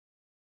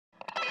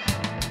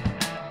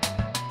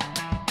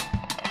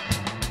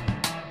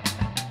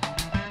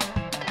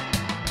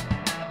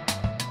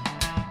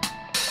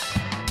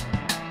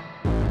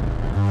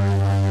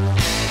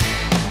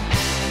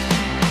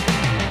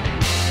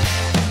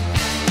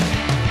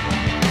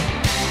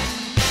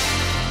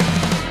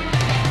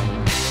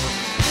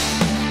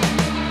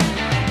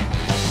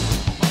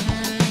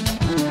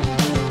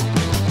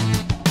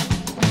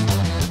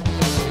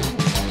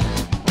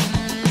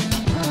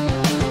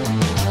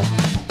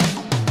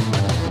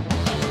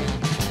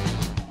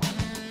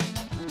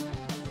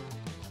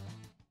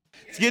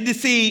good to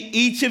see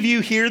each of you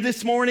here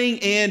this morning.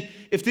 And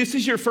if this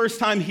is your first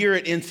time here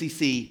at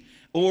NCC,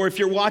 or if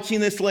you're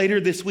watching this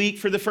later this week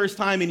for the first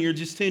time and you're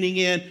just tuning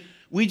in,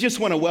 we just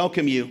want to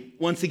welcome you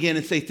once again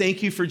and say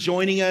thank you for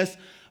joining us.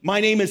 My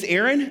name is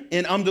Aaron,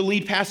 and I'm the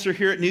lead pastor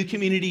here at New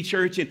Community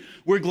Church, and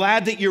we're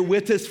glad that you're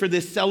with us for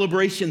this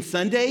Celebration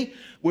Sunday,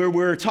 where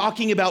we're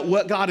talking about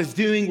what God is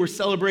doing. We're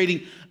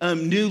celebrating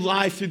new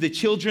life through the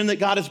children that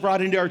God has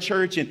brought into our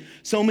church, and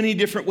so many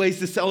different ways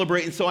to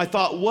celebrate. And so I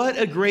thought, what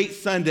a great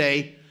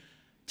Sunday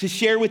to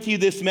share with you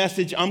this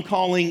message I'm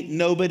calling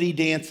Nobody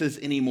Dances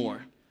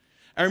Anymore.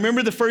 I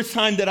remember the first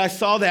time that I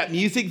saw that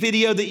music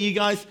video that you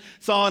guys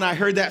saw and I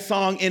heard that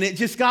song, and it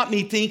just got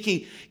me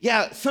thinking,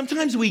 yeah,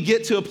 sometimes we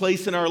get to a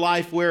place in our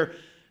life where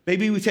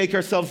maybe we take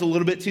ourselves a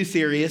little bit too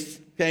serious,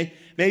 okay?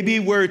 Maybe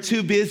we're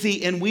too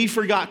busy and we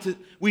forget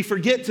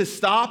to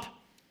stop,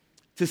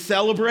 to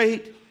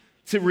celebrate,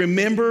 to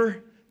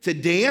remember, to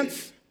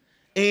dance.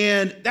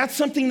 And that's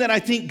something that I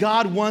think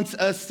God wants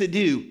us to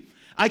do.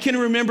 I can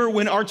remember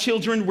when our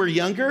children were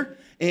younger,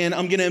 and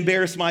I'm gonna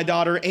embarrass my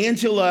daughter,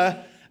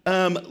 Angela,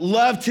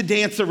 loved to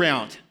dance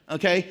around,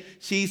 okay?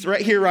 She's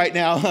right here right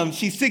now.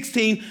 She's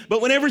 16,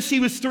 but whenever she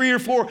was 3 or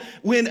 4,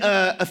 when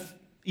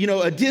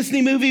a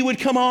Disney movie would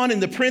come on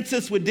and the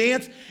princess would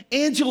dance,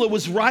 Angela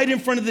was right in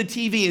front of the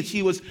TV and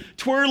she was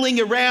twirling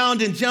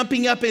around and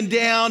jumping up and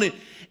down,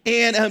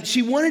 and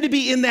she wanted to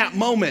be in that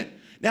moment.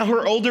 Now,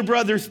 her older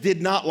brothers did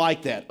not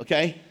like that,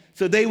 okay?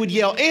 So they would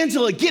yell,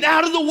 "Angela, get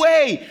out of the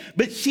way!"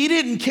 But she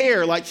didn't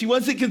care. Like, she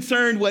wasn't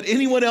concerned what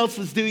anyone else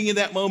was doing in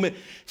that moment.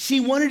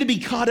 She wanted to be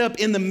caught up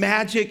in the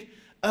magic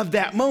of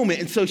that moment.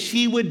 And so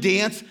she would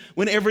dance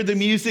whenever the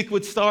music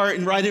would start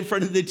and right in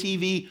front of the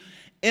TV.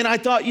 And I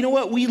thought, you know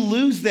what? We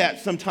lose that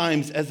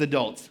sometimes as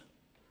adults.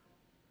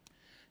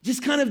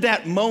 Just kind of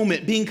that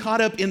moment, being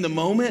caught up in the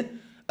moment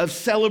of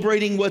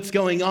celebrating what's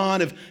going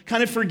on, of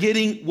kind of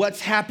forgetting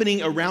what's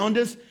happening around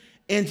us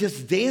and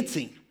just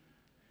dancing.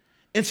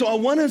 And so I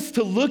want us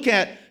to look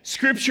at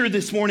Scripture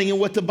this morning and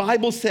what the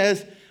Bible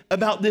says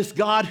about this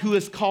God who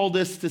has called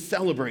us to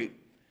celebrate.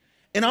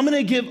 And I'm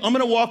going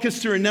to walk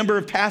us through a number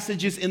of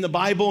passages in the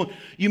Bible.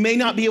 You may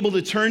not be able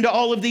to turn to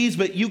all of these,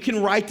 but you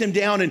can write them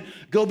down and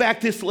go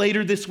back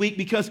later this week,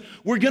 because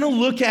we're going to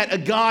look at a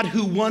God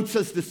who wants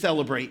us to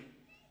celebrate.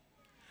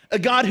 A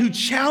God who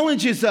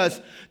challenges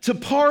us to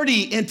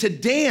party and to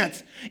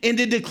dance and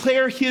to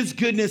declare his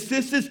goodness.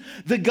 This is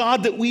the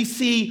God that we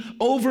see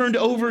over and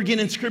over again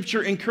in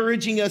Scripture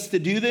encouraging us to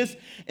do this.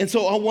 And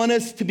so I want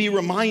us to be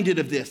reminded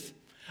of this.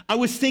 I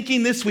was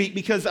thinking this week,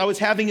 because I was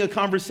having a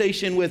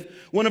conversation with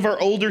one of our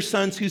older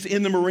sons who's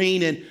in the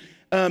Marine,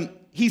 and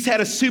he's had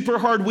a super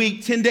hard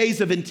week, 10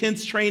 days of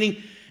intense training.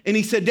 And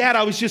he said, "Dad,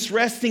 I was just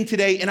resting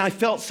today and I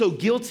felt so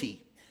guilty,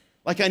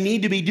 like I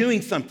need to be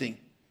doing something."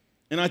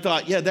 And I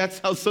thought, yeah, that's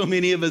how so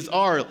many of us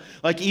are.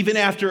 Like, even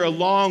after a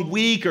long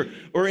week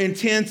or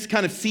intense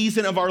kind of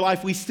season of our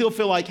life, we still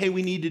feel like, hey,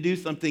 we need to do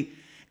something.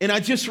 And I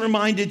just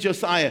reminded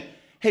Josiah,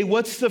 hey,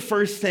 what's the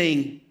first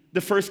thing,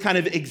 the first kind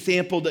of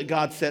example that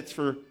God sets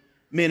for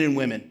men and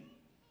women?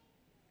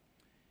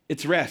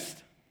 It's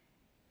rest.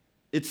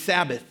 It's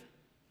Sabbath.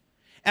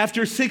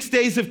 After 6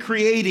 days of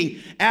creating,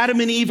 Adam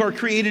and Eve are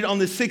created on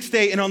the 6th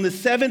day. And on the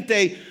 7th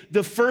day,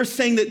 the first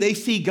thing that they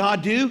see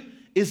God do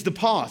is to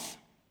pause.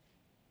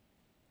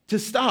 To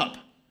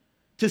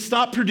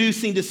stop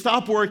producing, to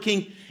stop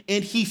working,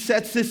 and he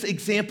sets this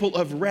example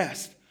of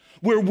rest,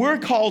 where we're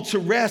called to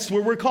rest,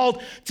 where we're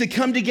called to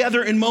come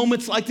together in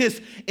moments like this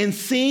and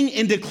sing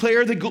and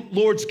declare the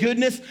Lord's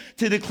goodness,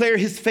 to declare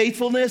his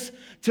faithfulness,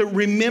 to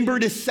remember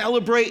to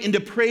celebrate and to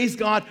praise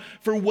God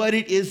for what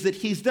it is that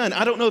he's done.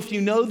 I don't know if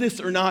you know this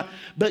or not,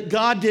 but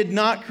God did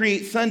not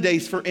create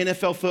Sundays for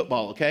NFL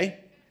football, okay?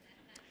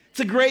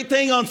 It's a great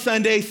thing on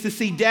Sundays to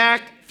see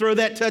Dak throw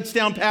that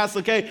touchdown pass,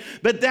 okay?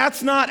 But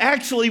that's not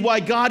actually why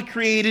God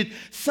created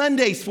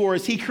Sundays for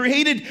us. He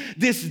created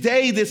this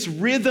day, this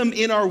rhythm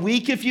in our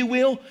week, if you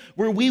will,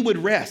 where we would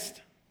rest,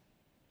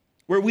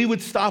 where we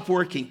would stop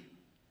working,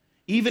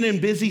 even in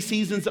busy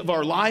seasons of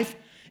our life,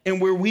 and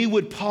where we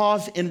would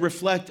pause and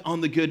reflect on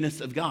the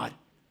goodness of God.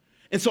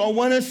 And so I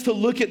want us to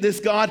look at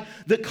this God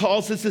that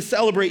calls us to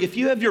celebrate. If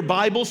you have your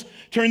Bibles,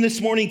 turn this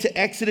morning to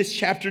Exodus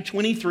chapter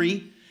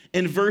 23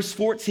 and verse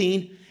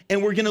 14.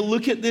 And we're going to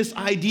look at this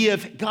idea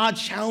of God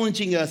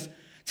challenging us,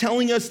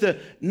 telling us to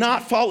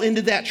not fall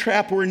into that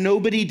trap where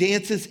nobody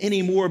dances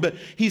anymore, but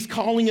he's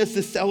calling us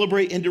to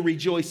celebrate and to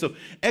rejoice. So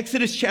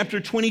Exodus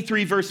chapter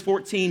 23, verse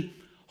 14,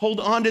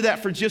 hold on to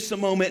that for just a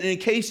moment. And in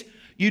case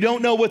you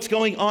don't know what's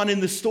going on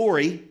in the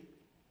story,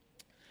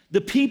 the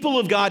people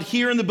of God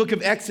here in the book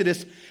of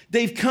Exodus,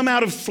 they've come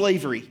out of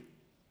slavery.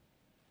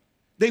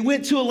 They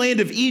went to a land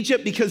of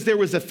Egypt because there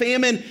was a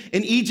famine,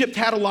 and Egypt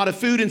had a lot of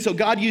food, and so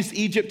God used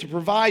Egypt to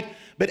provide.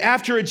 But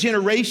after a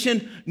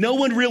generation, no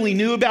one really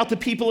knew about the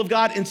people of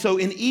God, and so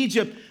in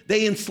Egypt,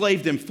 they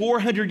enslaved them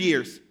 400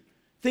 years.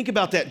 Think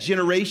about that,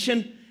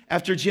 generation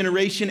after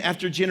generation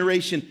after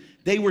generation,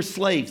 they were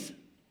slaves.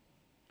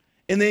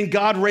 And then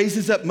God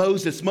raises up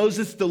Moses.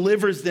 Moses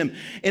delivers them.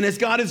 And as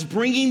God is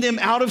bringing them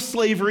out of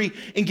slavery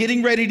and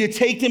getting ready to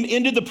take them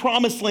into the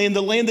promised land,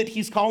 the land that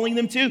he's calling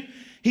them to,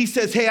 he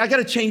says, hey, I got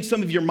to change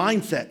some of your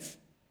mindsets.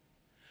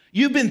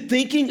 You've been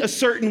thinking a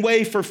certain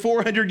way for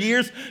 400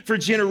 years, for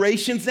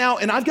generations now,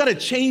 and I've got to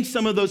change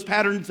some of those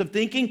patterns of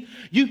thinking.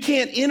 You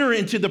can't enter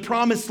into the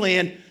promised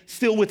land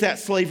still with that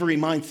slavery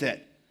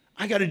mindset.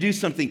 I got to do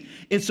something.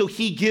 And so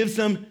he gives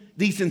them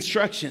these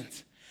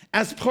instructions.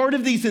 As part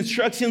of these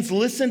instructions,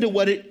 listen to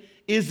what it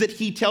is that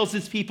he tells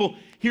his people.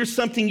 Here's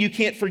something you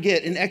can't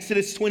forget. In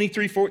Exodus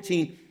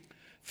 23:14,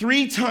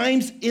 3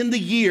 times in the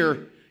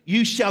year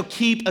you shall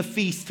keep a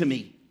feast to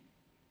me.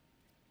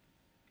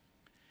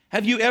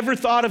 Have you ever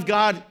thought of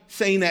God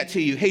saying that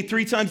to you? Hey,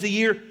 3 times a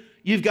year,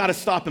 you've got to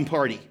stop and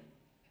party.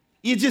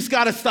 You just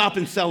got to stop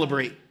and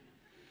celebrate.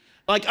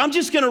 Like, I'm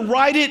just going to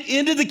write it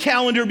into the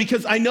calendar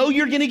because I know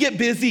you're going to get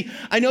busy.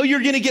 I know you're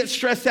going to get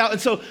stressed out. And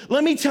so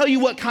let me tell you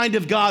what kind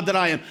of God that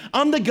I am.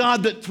 I'm the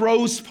God that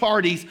throws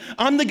parties.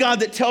 I'm the God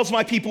that tells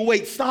my people,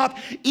 wait, stop,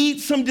 eat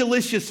some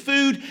delicious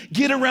food,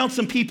 get around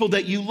some people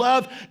that you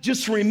love,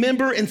 just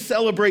remember and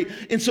celebrate.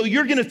 And so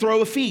you're going to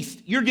throw a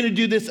feast. You're going to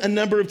do this a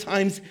number of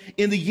times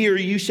in the year.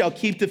 You shall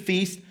keep the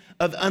feast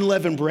of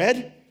unleavened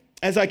bread.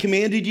 As I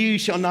commanded you, you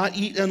shall not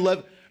eat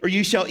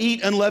you shall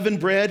eat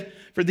unleavened bread.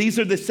 For these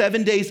are the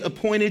 7 days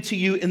appointed to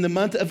you in the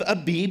month of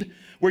Abib,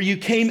 where you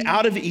came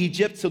out of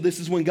Egypt. So this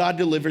is when God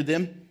delivered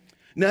them.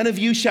 None of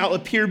you shall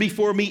appear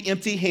before me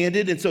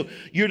empty-handed. And so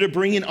you're to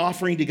bring an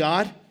offering to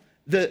God.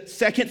 The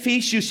second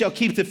feast, you shall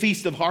keep the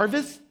feast of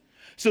harvest.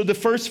 So the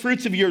first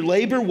fruits of your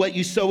labor, what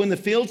you sow in the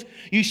fields,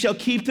 you shall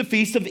keep the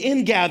feast of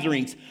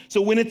ingatherings.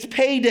 So when it's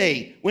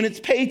payday, when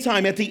it's pay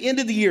time at the end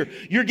of the year,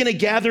 you're going to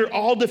gather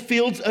all the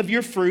fields of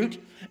your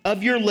fruit,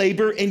 of your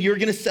labor, and you're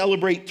going to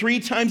celebrate 3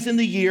 times in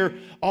the year.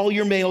 All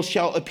your males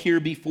shall appear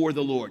before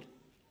the Lord.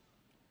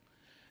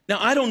 Now,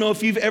 I don't know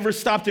if you've ever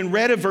stopped and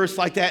read a verse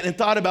like that and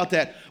thought about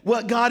that.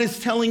 What God is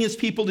telling his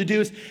people to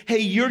do is, hey,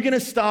 you're going to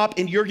stop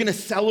and you're going to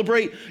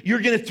celebrate.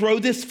 You're going to throw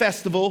this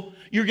festival.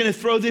 You're going to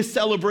throw this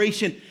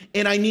celebration.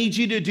 And I need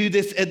you to do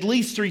this at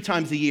least 3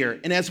 times a year.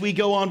 And as we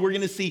go on, we're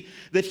going to see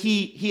that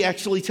he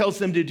actually tells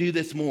them to do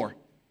this more.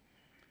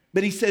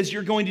 But he says,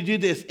 you're going to do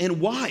this. And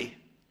why?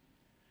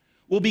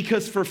 Well,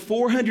 because for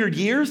 400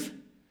 years,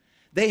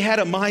 they had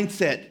a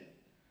mindset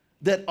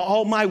that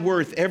all my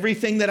worth,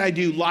 everything that I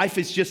do, life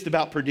is just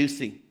about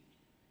producing.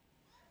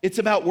 It's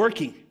about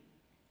working.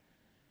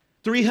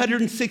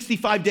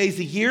 365 days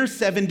a year,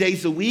 7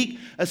 days a week,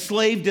 a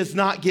slave does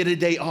not get a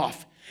day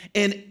off.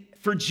 And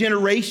for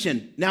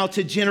generation, now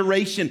to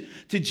generation,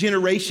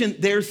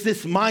 there's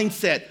this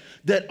mindset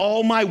that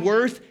all my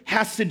worth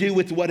has to do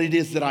with what it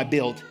is that I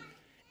build.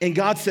 And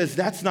God says,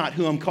 that's not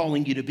who I'm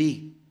calling you to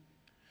be.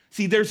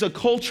 See, there's a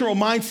cultural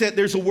mindset,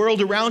 there's a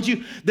world around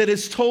you that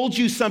has told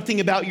you something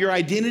about your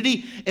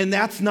identity, and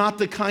that's not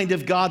the kind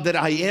of God that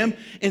I am.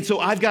 And so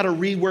I've got to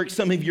rework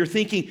some of your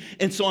thinking.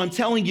 And so I'm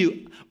telling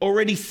you,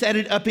 already set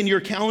it up in your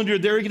calendar.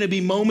 There are going to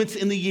be moments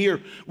in the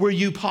year where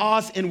you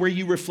pause and where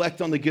you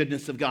reflect on the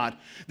goodness of God.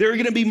 There are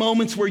going to be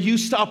moments where you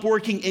stop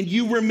working and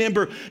you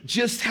remember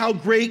just how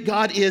great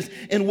God is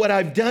and what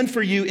I've done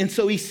for you. And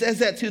so he says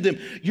that to them.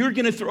 You're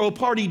going to throw a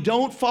party.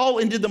 Don't fall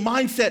into the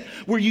mindset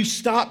where you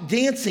stop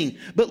dancing,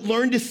 but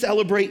learn to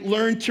celebrate,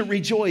 learn to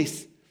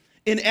rejoice.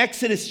 In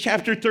Exodus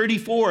chapter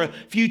 34, a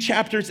few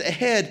chapters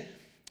ahead,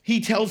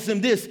 he tells them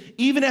this,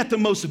 even at the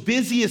most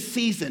busiest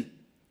season.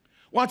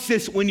 Watch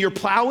this, when you're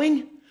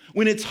plowing,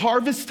 when it's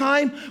harvest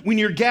time, when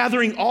you're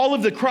gathering all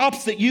of the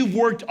crops that you've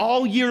worked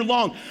all year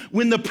long,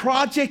 when the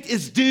project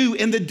is due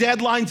and the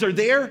deadlines are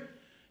there,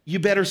 you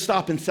better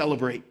stop and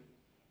celebrate.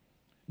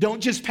 Don't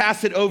just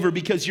pass it over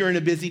because you're in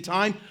a busy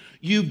time.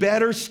 You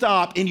better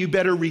stop and you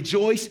better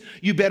rejoice.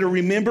 You better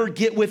remember,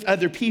 get with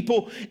other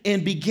people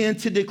and begin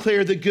to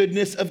declare the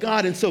goodness of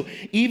God. And so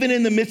even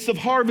in the midst of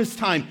harvest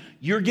time,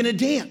 you're going to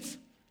dance.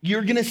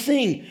 You're going to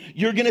sing.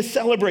 You're going to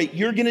celebrate.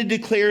 You're going to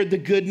declare the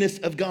goodness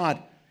of God.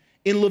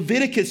 In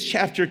Leviticus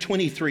chapter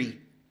 23,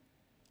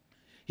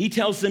 he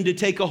tells them to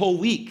take a whole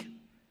week.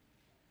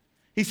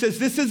 He says,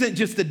 this isn't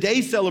just a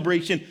day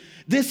celebration.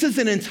 This is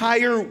an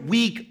entire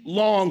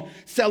week-long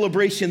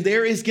celebration.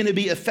 There is going to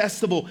be a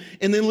festival.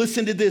 And then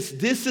listen to this.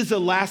 This is a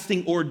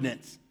lasting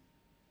ordinance.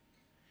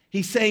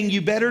 He's saying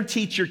you better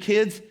teach your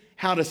kids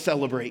how to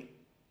celebrate.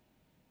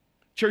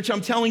 Church,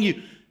 I'm telling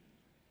you,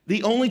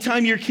 the only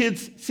time your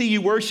kids see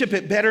you worship,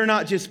 it better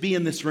not just be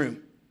in this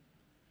room.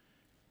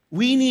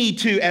 We need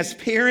to, as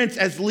parents,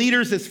 as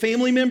leaders, as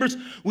family members,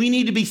 we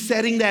need to be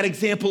setting that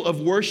example of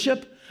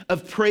worship,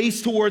 of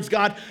praise towards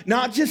God,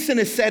 not just in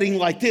a setting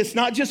like this,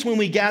 not just when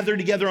we gather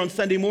together on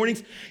Sunday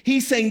mornings.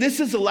 He's saying this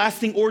is a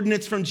lasting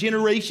ordinance from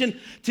generation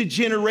to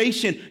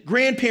generation.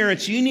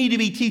 Grandparents, you need to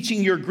be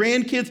teaching your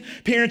grandkids.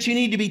 Parents, you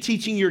need to be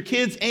teaching your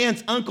kids,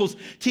 aunts, uncles,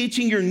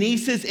 teaching your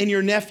nieces and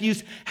your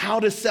nephews how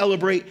to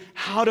celebrate,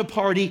 how to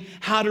party,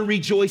 how to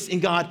rejoice in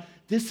God.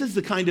 This is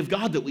the kind of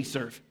God that we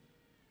serve.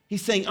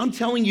 He's saying, I'm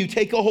telling you,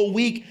 take a whole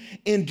week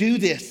and do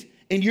this,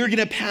 and you're going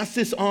to pass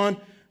this on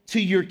to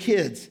your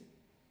kids.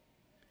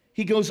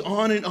 He goes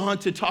on and on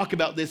to talk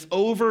about this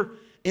over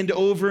and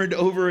over and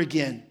over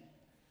again.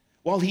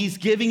 While he's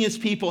giving his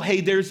people,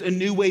 hey, there's a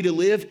new way to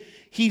live,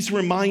 he's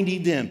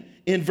reminding them.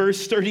 In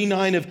verse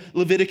 39 of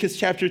Leviticus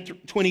chapter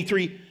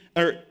 23,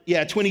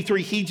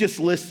 he just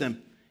lists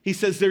them. He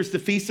says there's the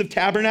Feast of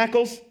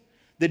Tabernacles,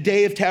 the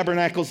Day of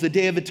Tabernacles, the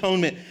Day of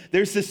Atonement.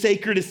 There's the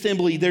Sacred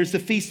Assembly. There's the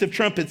Feast of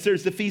Trumpets.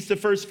 There's the Feast of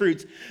First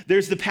Fruits.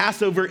 There's the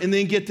Passover. And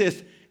then get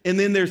this, and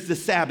then there's the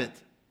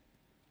Sabbath.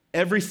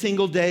 Every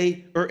single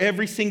day or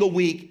every single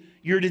week,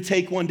 you're to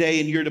take one day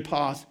and you're to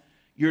pause.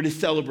 You're to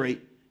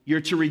celebrate.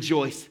 You're to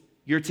rejoice.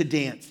 You're to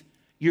dance.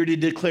 You're to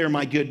declare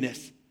my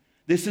goodness.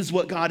 This is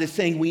what God is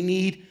saying. We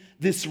need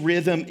this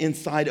rhythm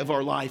inside of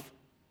our life.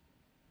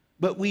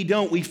 But we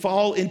don't. We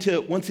fall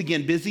into, once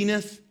again,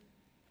 busyness,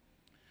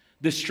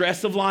 the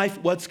stress of life,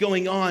 what's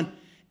going on,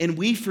 and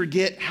we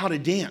forget how to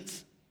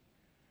dance.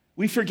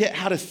 We forget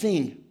how to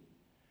sing.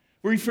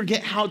 We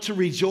forget how to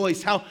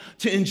rejoice, how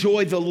to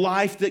enjoy the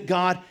life that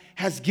God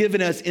has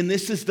given us. And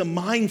this is the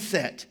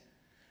mindset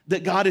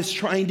that God is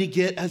trying to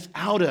get us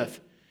out of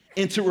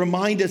and to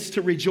remind us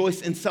to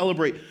rejoice and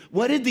celebrate.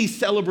 What did these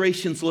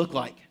celebrations look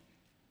like?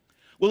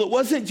 Well, it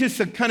wasn't just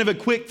a kind of a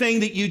quick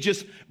thing that you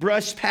just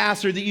brushed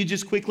past or that you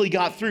just quickly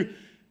got through.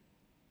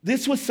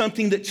 This was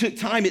something that took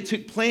time. It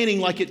took planning,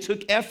 like it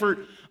took effort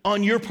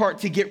on your part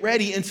to get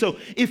ready. And so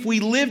if we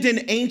lived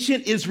in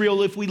ancient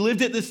Israel, if we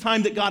lived at this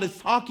time that God is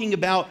talking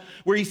about,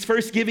 where he's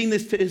first giving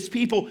this to his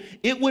people,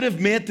 it would have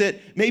meant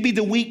that maybe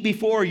the week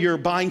before you're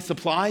buying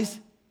supplies,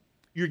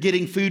 you're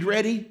getting food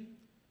ready.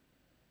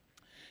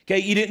 Okay,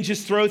 you didn't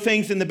just throw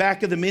things in the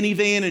back of the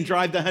minivan and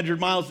drive the 100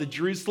 miles to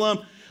Jerusalem.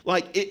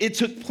 Like it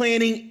took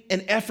planning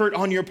and effort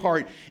on your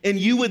part. And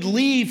you would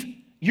leave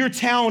your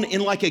town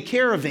in like a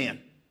caravan.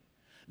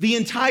 The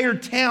entire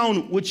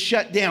town would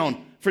shut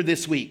down for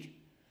this week.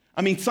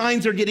 I mean,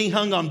 signs are getting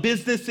hung on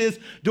businesses.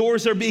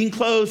 Doors are being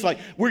closed. Like,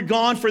 we're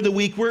gone for the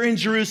week. We're in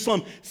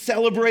Jerusalem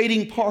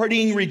celebrating,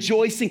 partying,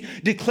 rejoicing,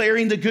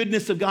 declaring the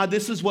goodness of God.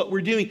 This is what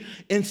we're doing.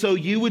 And so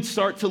you would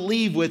start to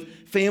leave with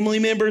family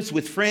members,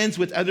 with friends,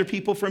 with other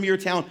people from your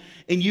town,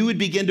 and you would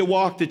begin to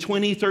walk the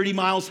 20, 30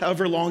 miles,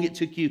 however long it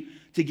took you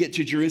to get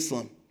to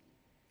Jerusalem.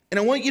 And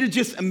I want you to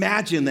just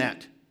imagine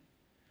that.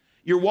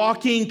 You're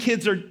walking,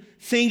 kids are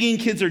singing,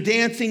 kids are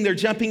dancing, they're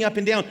jumping up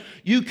and down.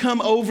 You come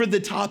over the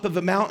top of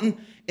a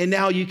mountain, and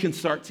now you can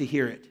start to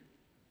hear it.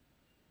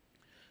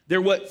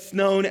 They're what's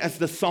known as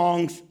the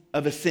songs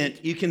of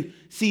ascent. You can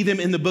see them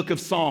in the book of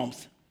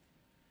Psalms.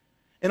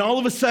 And all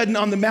of a sudden,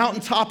 on the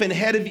mountaintop and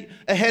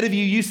ahead of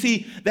you, you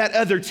see that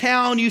other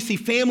town, you see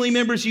family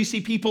members, you see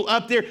people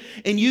up there,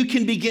 and you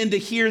can begin to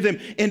hear them.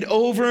 And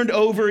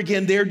over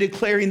again, they're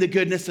declaring the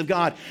goodness of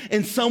God.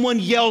 And someone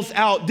yells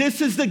out, "This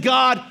is the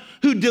God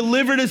who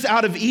delivered us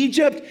out of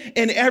Egypt,"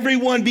 and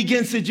everyone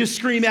begins to just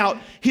scream out,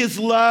 "His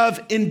love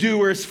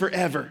endures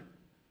forever."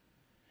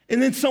 And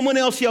then someone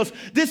else yells,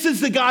 "This is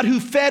the God who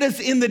fed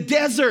us in the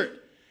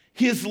desert.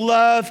 His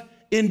love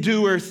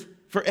endures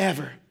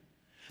forever.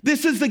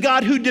 This is the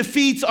God who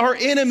defeats our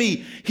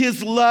enemy.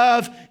 His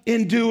love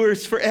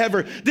endures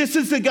forever. This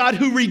is the God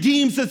who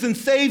redeems us and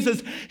saves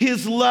us.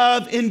 His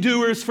love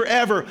endures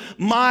forever."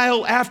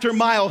 Mile after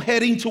mile,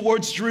 heading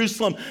towards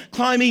Jerusalem,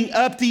 climbing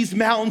up these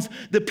mountains,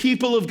 the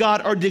people of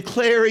God are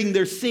declaring,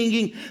 they're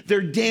singing,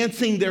 they're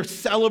dancing, they're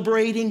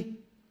celebrating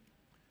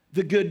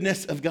the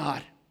goodness of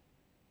God.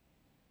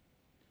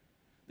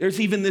 There's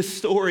even this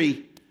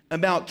story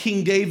about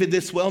King David,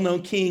 this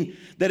well-known king,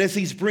 that as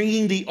he's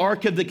bringing the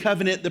Ark of the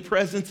Covenant, the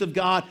presence of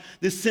God,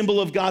 this symbol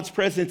of God's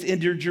presence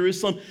into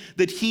Jerusalem,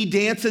 that he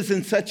dances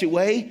in such a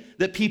way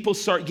that people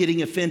start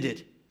getting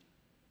offended.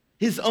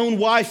 His own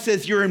wife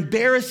says, "You're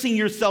embarrassing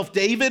yourself,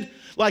 David.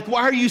 Like,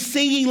 why are you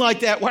singing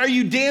like that? Why are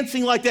you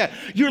dancing like that?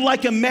 You're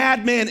like a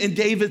madman." And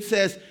David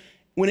says,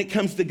 "When it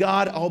comes to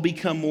God, I'll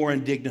become more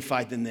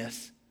undignified than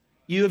this.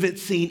 You haven't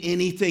seen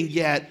anything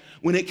yet.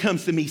 When it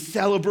comes to me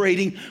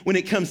celebrating, when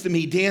it comes to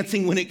me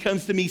dancing, when it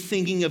comes to me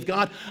singing of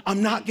God,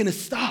 I'm not going to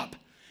stop."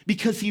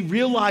 Because he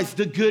realized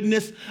the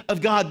goodness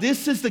of God.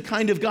 This is the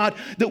kind of God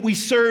that we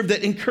serve,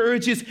 that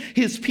encourages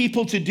his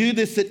people to do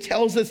this, that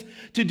tells us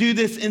to do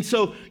this. And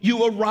so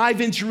you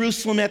arrive in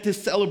Jerusalem at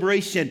this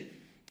celebration,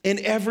 and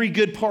every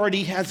good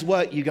party has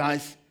what, you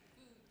guys?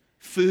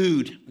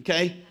 Food,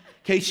 okay?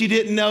 In case you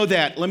didn't know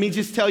that, let me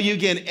just tell you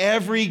again,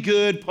 every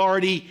good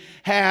party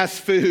has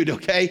food,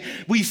 okay?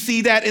 We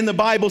see that in the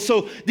Bible.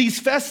 So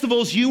these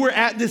festivals, you were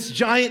at this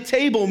giant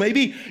table.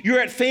 Maybe you're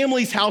at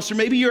family's house, or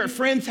maybe you're at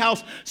friend's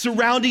house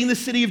surrounding the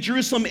city of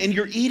Jerusalem, and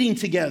you're eating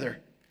together.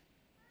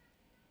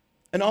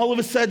 And all of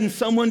a sudden,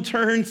 someone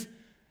turns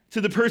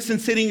to the person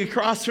sitting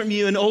across from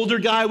you, an older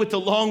guy with a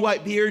long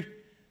white beard,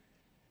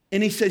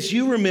 and he says,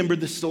 "You remember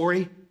the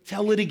story,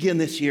 tell it again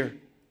this year,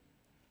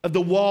 of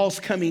the walls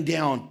coming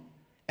down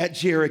at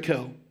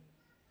Jericho.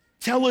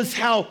 Tell us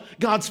how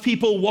God's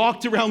people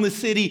walked around the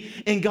city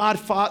and God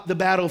fought the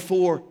battle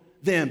for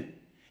them."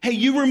 Hey,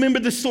 you remember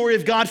the story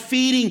of God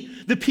feeding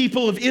the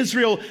people of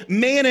Israel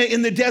manna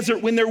in the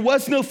desert when there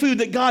was no food,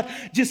 that God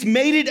just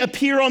made it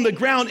appear on the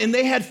ground and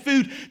they had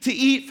food to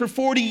eat for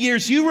 40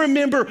 years. You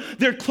remember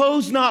their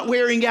clothes not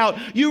wearing out.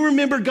 You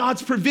remember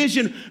God's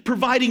provision,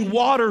 providing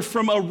water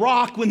from a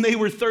rock when they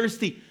were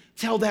thirsty.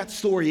 Tell that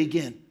story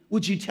again.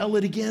 Would you tell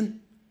it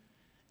again?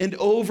 And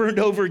over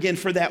again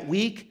for that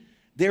week,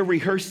 they're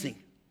rehearsing.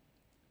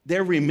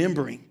 They're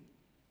remembering.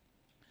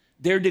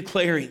 They're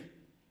declaring.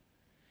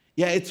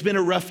 Yeah, it's been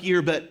a rough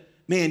year, but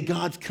man,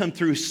 God's come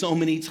through so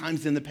many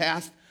times in the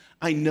past.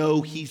 I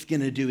know he's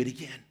going to do it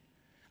again.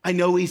 I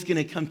know he's going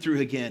to come through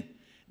again.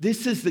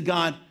 This is the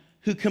God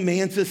who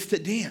commands us to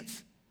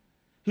dance,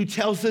 who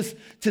tells us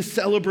to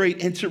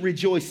celebrate and to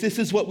rejoice. This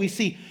is what we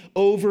see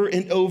over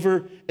and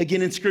over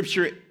again in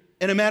Scripture.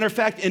 And a matter of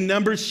fact, in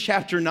Numbers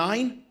chapter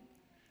 9,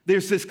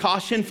 there's this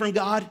caution from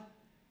God.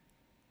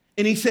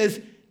 And he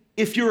says,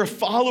 if you're a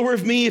follower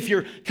of me, if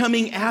you're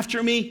coming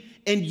after me,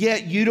 and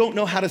yet you don't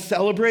know how to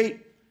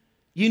celebrate,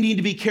 you need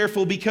to be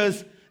careful,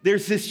 because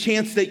there's this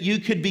chance that you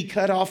could be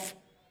cut off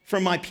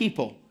from my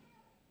people.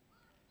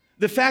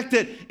 The fact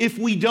that if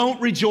we don't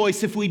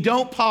rejoice, if we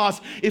don't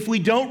pause, if we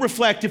don't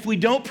reflect, if we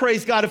don't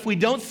praise God, if we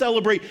don't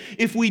celebrate,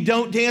 if we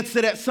don't dance,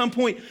 that at some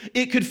point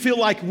it could feel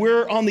like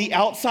we're on the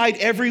outside,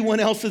 everyone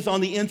else is on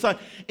the inside,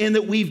 and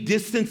that we've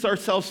distanced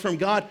ourselves from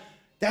God.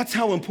 That's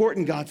how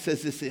important God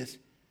says this is.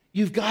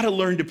 You've got to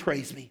learn to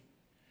praise me.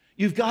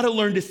 You've got to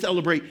learn to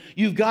celebrate.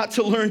 You've got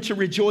to learn to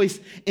rejoice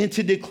and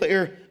to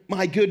declare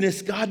my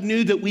goodness. God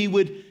knew that we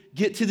would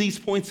get to these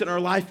points in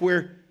our life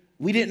where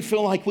we didn't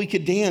feel like we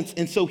could dance.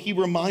 And so he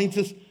reminds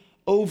us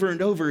over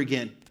and over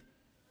again.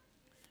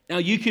 Now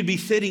you could be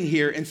sitting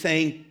here and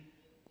saying,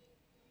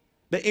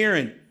 but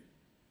Aaron,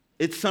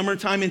 it's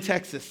summertime in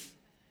Texas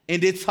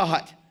and it's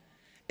hot.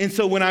 And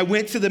so when I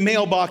went to the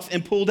mailbox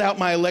and pulled out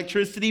my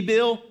electricity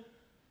bill,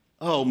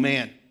 oh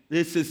man,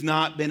 this has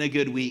not been a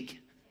good week.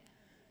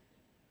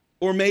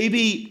 Or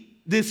maybe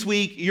this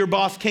week your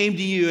boss came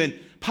to you and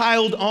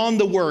piled on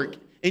the work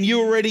and you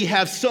already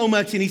have so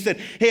much, and he said,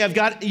 hey,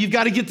 you've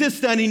got to get this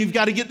done and you've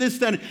got to get this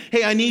done.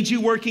 Hey, I need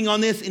you working on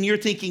this. And you're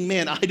thinking,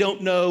 man, I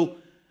don't know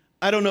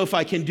if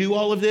I can do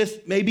all of this.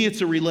 Maybe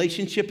it's a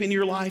relationship in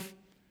your life,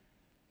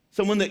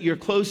 someone that you're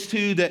close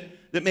to,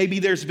 that maybe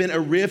there's been a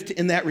rift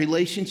in that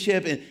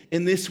relationship.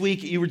 And this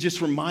week you were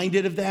just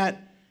reminded of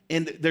that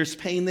and there's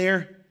pain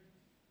there.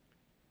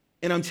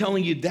 And I'm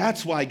telling you,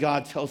 that's why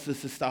God tells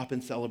us to stop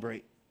and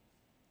celebrate.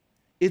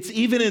 It's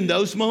even in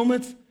those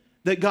moments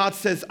that God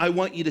says, I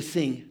want you to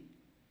sing.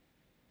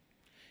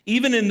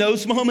 Even in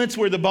those moments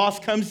where the boss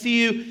comes to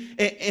you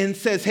and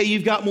says, hey,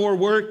 you've got more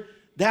work,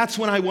 that's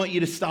when I want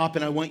you to stop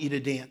and I want you to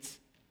dance.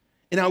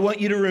 And I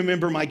want you to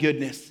remember my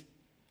goodness.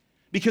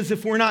 Because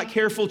if we're not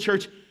careful,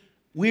 church,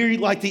 we're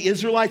like the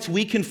Israelites,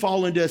 we can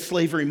fall into a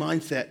slavery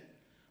mindset.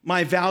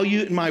 My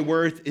value and my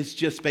worth is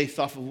just based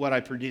off of what I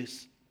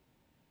produce.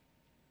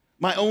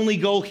 My only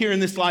goal here in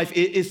this life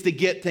is to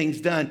get things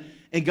done.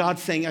 And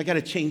God's saying, I got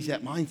to change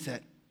that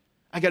mindset.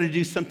 I got to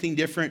do something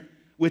different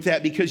with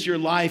that, because your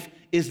life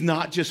is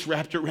not just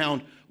wrapped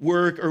around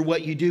work or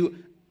what you do.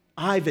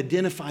 I've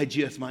identified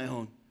you as my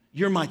own.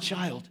 You're my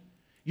child.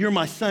 You're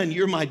my son.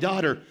 You're my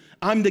daughter.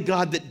 I'm the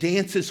God that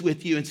dances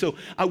with you. And so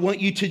I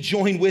want you to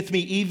join with me,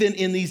 even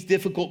in these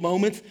difficult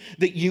moments,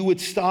 that you would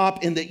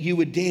stop and that you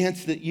would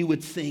dance, that you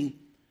would sing.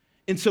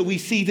 And so we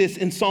see this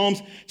in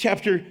Psalms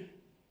chapter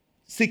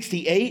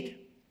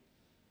 68.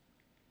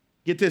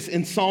 Get this,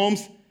 in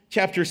Psalms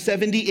chapter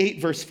 78,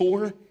 verse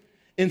 4,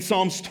 in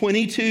Psalms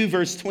 22,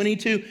 verse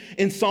 22,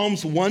 in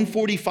Psalms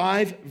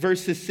 145,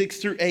 verses 6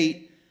 through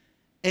 8,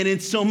 and in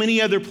so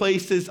many other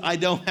places, I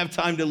don't have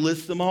time to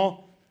list them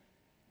all.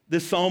 The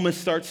psalmist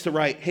starts to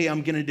write, hey,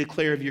 I'm going to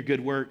declare of your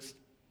good works.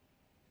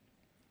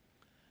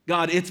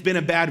 God, it's been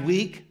a bad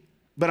week,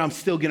 but I'm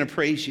still going to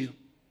praise you.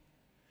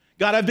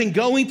 God, I've been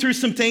going through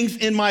some things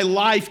in my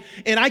life,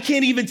 and I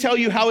can't even tell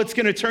you how it's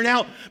going to turn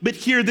out, but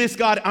hear this,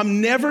 God,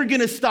 I'm never going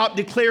to stop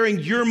declaring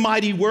your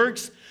mighty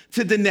works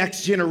to the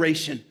next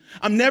generation.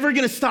 I'm never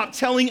going to stop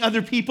telling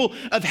other people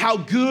of how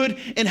good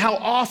and how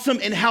awesome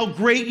and how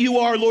great you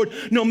are, Lord.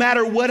 No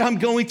matter what I'm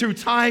going through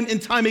time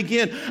and time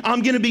again,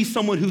 I'm going to be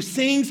someone who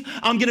sings.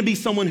 I'm going to be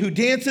someone who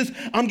dances.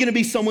 I'm going to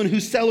be someone who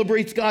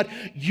celebrates, God,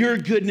 your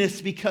goodness,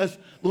 because,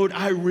 Lord,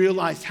 I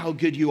realize how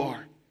good you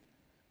are.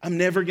 I'm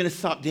never going to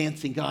stop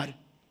dancing, God.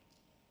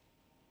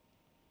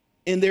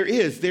 And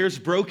there's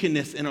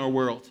brokenness in our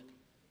world.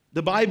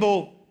 The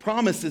Bible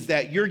promises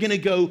that you're going to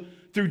go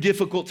through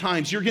difficult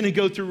times. You're going to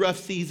go through rough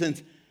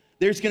seasons.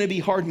 There's going to be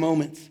hard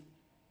moments.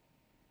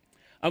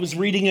 I was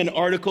reading an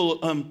article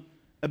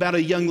about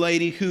a young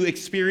lady who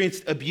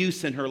experienced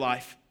abuse in her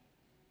life.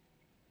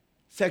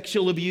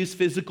 Sexual abuse,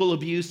 physical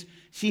abuse.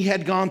 She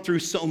had gone through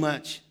so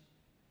much.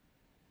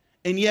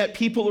 And yet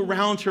people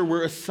around her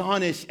were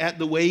astonished at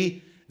the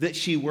way that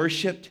she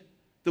worshiped,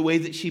 the way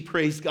that she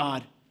praised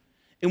God.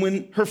 And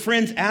when her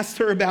friends asked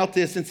her about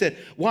this and said,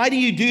 why do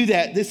you do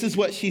that? This is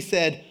what she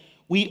said: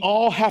 we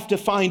all have to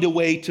find a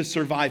way to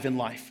survive in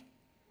life.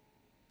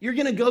 You're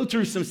going to go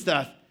through some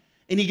stuff,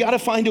 and you got to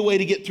find a way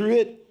to get through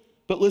it.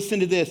 But listen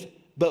to this,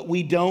 but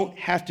we don't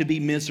have to be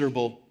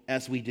miserable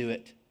as we do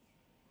it.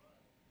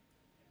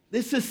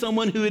 This is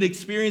someone who had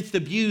experienced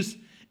abuse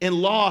and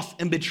loss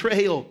and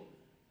betrayal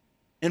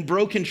and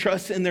broken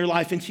trust in their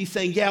life. And she's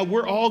saying, yeah,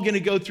 we're all going to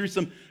go through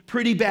some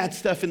pretty bad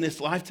stuff in this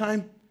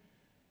lifetime,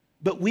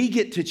 but we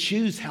get to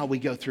choose how we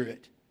go through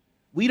it.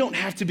 We don't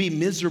have to be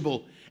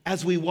miserable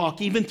as we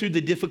walk, even through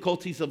the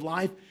difficulties of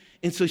life.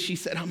 And so she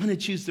said, I'm going to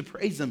choose to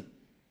praise him.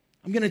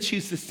 I'm going to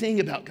choose to sing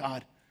about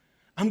God.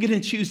 I'm going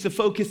to choose to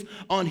focus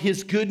on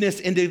his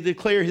goodness and to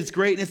declare his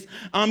greatness.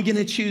 I'm going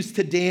to choose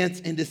to dance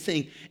and to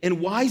sing.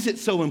 And why is it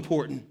so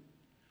important?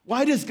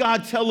 Why does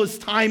God tell us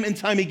time and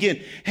time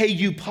again, hey,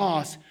 you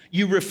pause,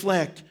 you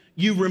reflect,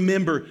 you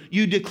remember,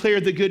 you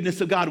declare the goodness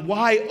of God?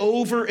 Why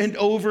over and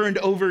over and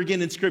over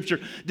again in Scripture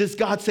does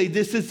God say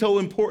this is so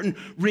important?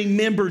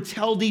 Remember,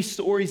 tell these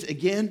stories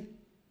again.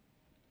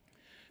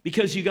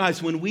 Because you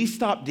guys, when we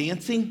stop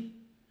dancing,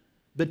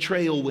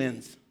 betrayal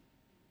wins.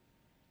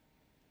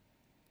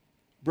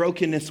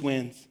 Brokenness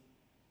wins.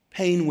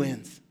 Pain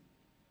wins.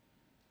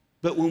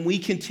 But when we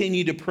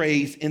continue to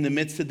praise in the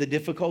midst of the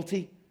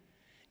difficulty,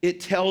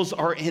 it tells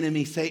our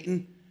enemy,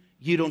 Satan,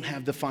 you don't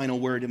have the final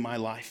word in my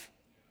life.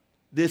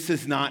 This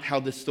is not how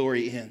the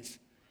story ends.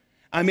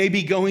 I may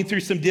be going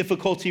through some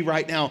difficulty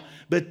right now,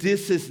 but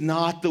this is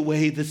not the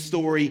way the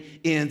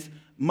story ends.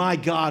 My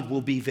God will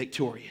be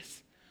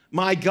victorious.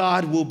 My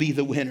God will be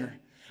the winner.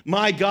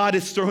 My God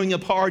is throwing a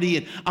party,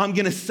 and I'm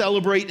going to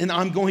celebrate and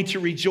I'm going to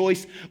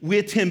rejoice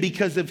with him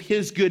because of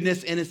his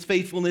goodness and his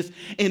faithfulness.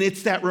 And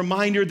it's that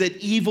reminder that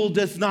evil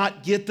does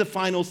not get the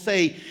final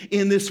say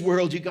in this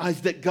world, you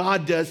guys, that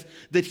God does,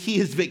 that he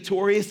is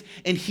victorious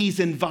and he's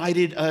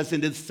invited us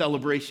into the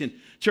celebration.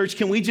 Church,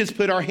 can we just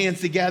put our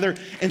hands together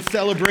and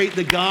celebrate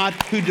the God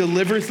who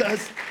delivers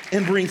us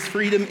and brings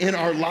freedom in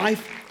our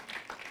life?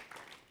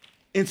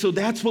 And so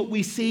that's what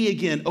we see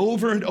again,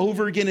 over and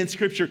over again in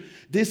Scripture.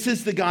 This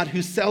is the God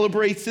who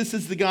celebrates. This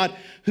is the God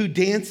who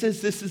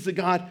dances. This is the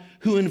God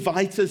who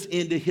invites us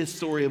into his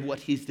story of what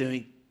he's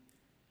doing.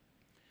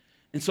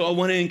 And so I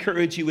want to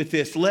encourage you with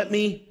this. Let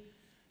me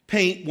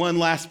paint one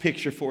last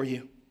picture for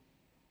you.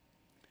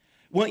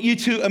 I want you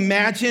to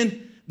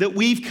imagine that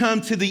we've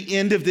come to the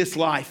end of this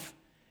life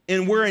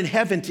and we're in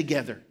heaven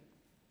together.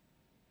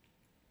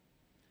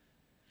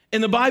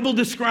 And the Bible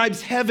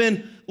describes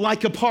heaven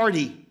like a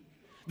party.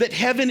 That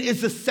heaven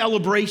is a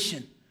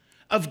celebration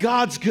of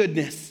God's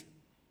goodness.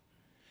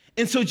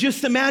 And so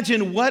just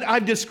imagine what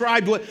I've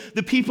described, what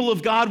the people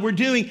of God were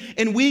doing.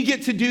 And we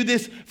get to do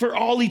this for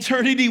all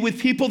eternity with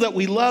people that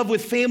we love,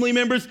 with family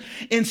members.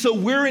 And so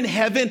we're in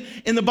heaven.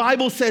 And the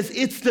Bible says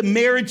it's the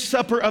marriage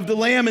supper of the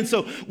Lamb. And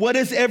so what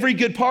does every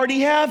good party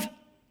have?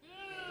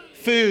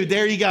 Food.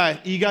 There you go.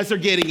 You guys are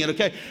getting it,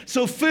 okay?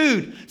 So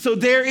food. So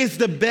there is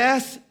the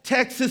best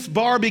Texas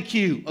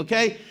barbecue,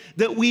 okay,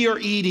 that we are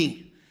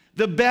eating.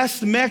 The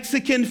best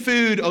Mexican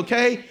food,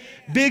 okay?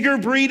 Bigger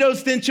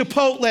burritos than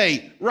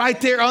Chipotle right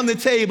there on the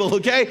table,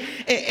 okay?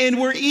 And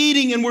we're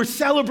eating and we're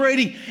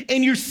celebrating,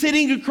 and you're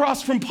sitting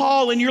across from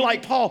Paul and you're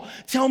like, Paul,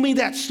 tell me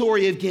that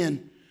story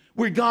again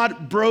where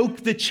God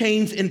broke the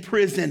chains in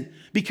prison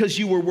because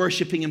you were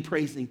worshiping and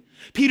praising.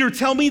 Peter,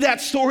 tell me that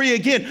story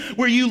again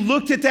where you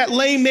looked at that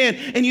lame man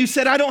and you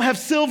said, I don't have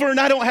silver and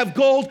I don't have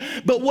gold,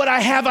 but what I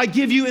have, I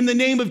give you in the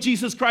name of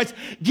Jesus Christ.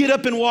 Get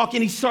up and walk.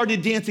 And he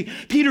started dancing.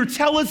 Peter,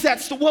 tell us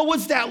that story. What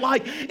was that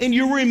like? And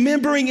you're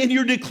remembering and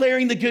you're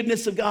declaring the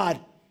goodness of God.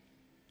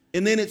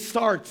 And then it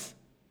starts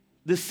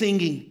the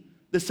singing,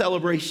 the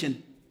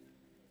celebration.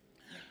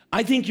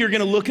 I think you're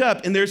going to look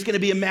up and there's going to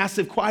be a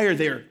massive choir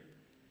there.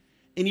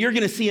 And you're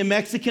going to see a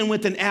Mexican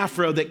with an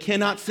afro that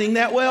cannot sing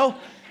that well,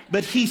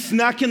 but he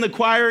snuck in the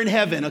choir in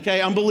heaven,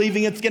 okay? I'm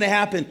believing it's going to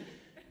happen.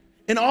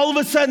 And all of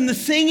a sudden, the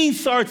singing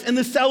starts and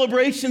the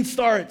celebration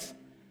starts.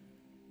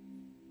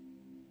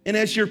 And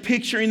as you're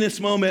picturing this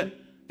moment,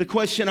 the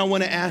question I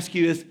want to ask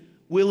you is,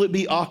 will it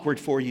be awkward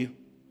for you?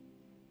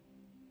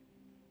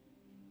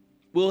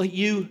 Will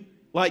you,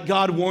 like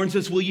God warns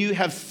us, will you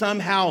have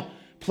somehow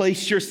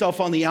placed yourself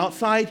on the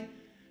outside?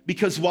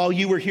 Because while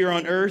you were here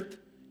on earth,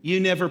 you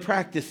never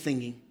practiced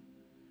singing.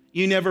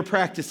 You never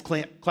practiced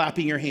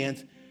clapping your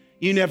hands.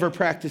 You never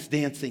practiced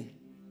dancing.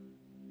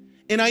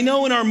 And I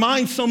know in our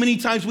minds so many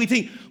times we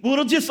think, well,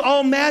 it'll just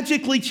all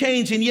magically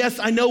change. And yes,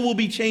 I know we'll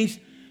be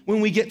changed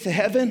when we get to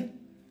heaven.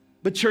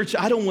 But church,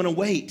 I don't want to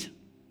wait.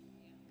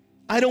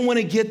 I don't want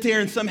to get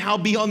there and somehow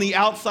be on the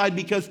outside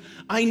because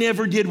I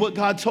never did what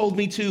God told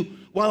me to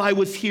while I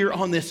was here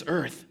on this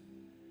earth.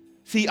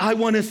 See, I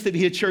want us to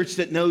be a church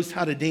that knows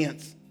how to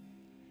dance.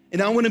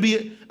 And I want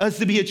us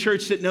to be a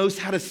church that knows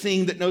how to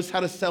sing, that knows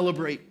how to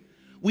celebrate.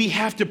 We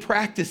have to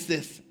practice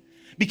this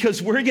because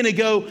we're going to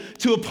go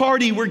to a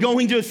party. We're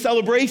going to a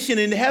celebration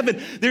in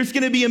heaven. There's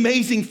going to be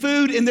amazing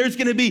food, and there's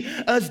going to be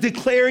us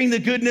declaring the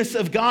goodness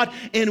of God,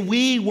 and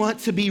we want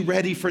to be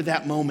ready for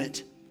that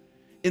moment.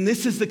 And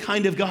this is the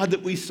kind of God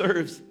that we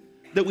serve,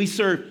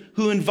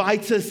 who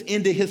invites us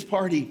into his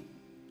party,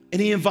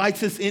 and he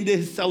invites us into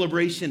his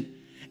celebration,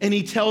 and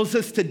he tells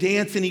us to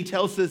dance, and he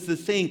tells us to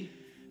sing,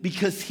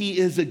 because he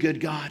is a good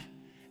God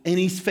and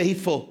he's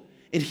faithful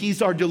and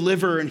he's our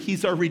deliverer, and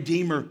he's our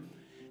redeemer.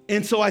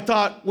 And so I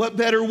thought, what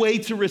better way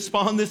to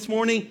respond this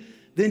morning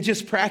than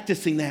just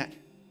practicing that?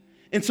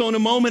 And so in a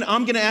moment,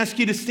 I'm gonna ask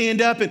you to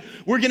stand up, and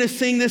we're gonna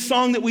sing this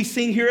song that we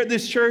sing here at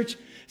this church. It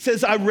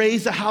says, I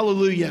raise a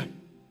hallelujah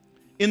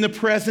in the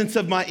presence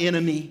of my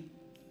enemy.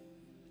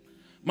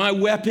 My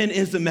weapon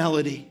is a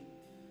melody.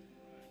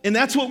 And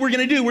that's what we're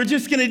gonna do. We're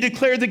just gonna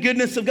declare the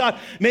goodness of God.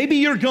 Maybe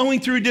you're going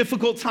through a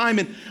difficult time,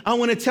 and I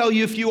wanna tell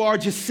you, if you are,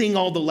 just sing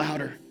all the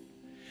louder.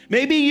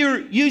 Maybe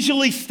you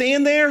usually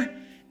stand there,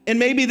 and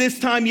maybe this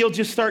time you'll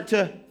just start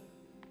to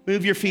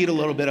move your feet a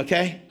little bit,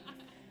 okay?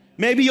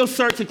 Maybe you'll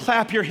start to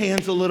clap your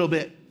hands a little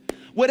bit.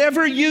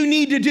 Whatever you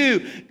need to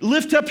do,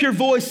 lift up your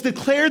voice,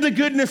 declare the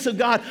goodness of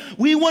God.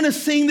 We want to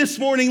sing this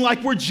morning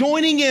like we're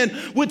joining in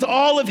with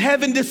all of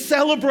heaven to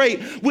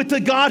celebrate with the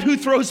God who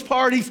throws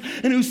parties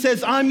and who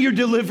says, I'm your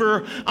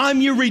deliverer, I'm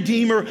your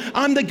redeemer,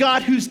 I'm the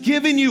God who's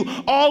given you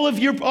all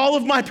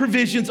of my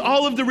provisions,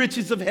 all of the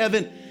riches of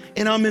heaven,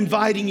 and I'm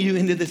inviting you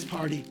into this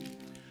party.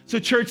 So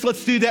church,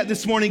 let's do that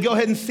this morning. Go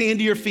ahead and stand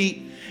to your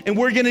feet. And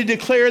we're going to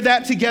declare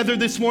that together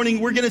this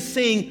morning. We're going to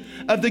sing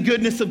of the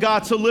goodness of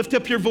God. So lift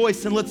up your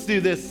voice and let's do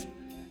this.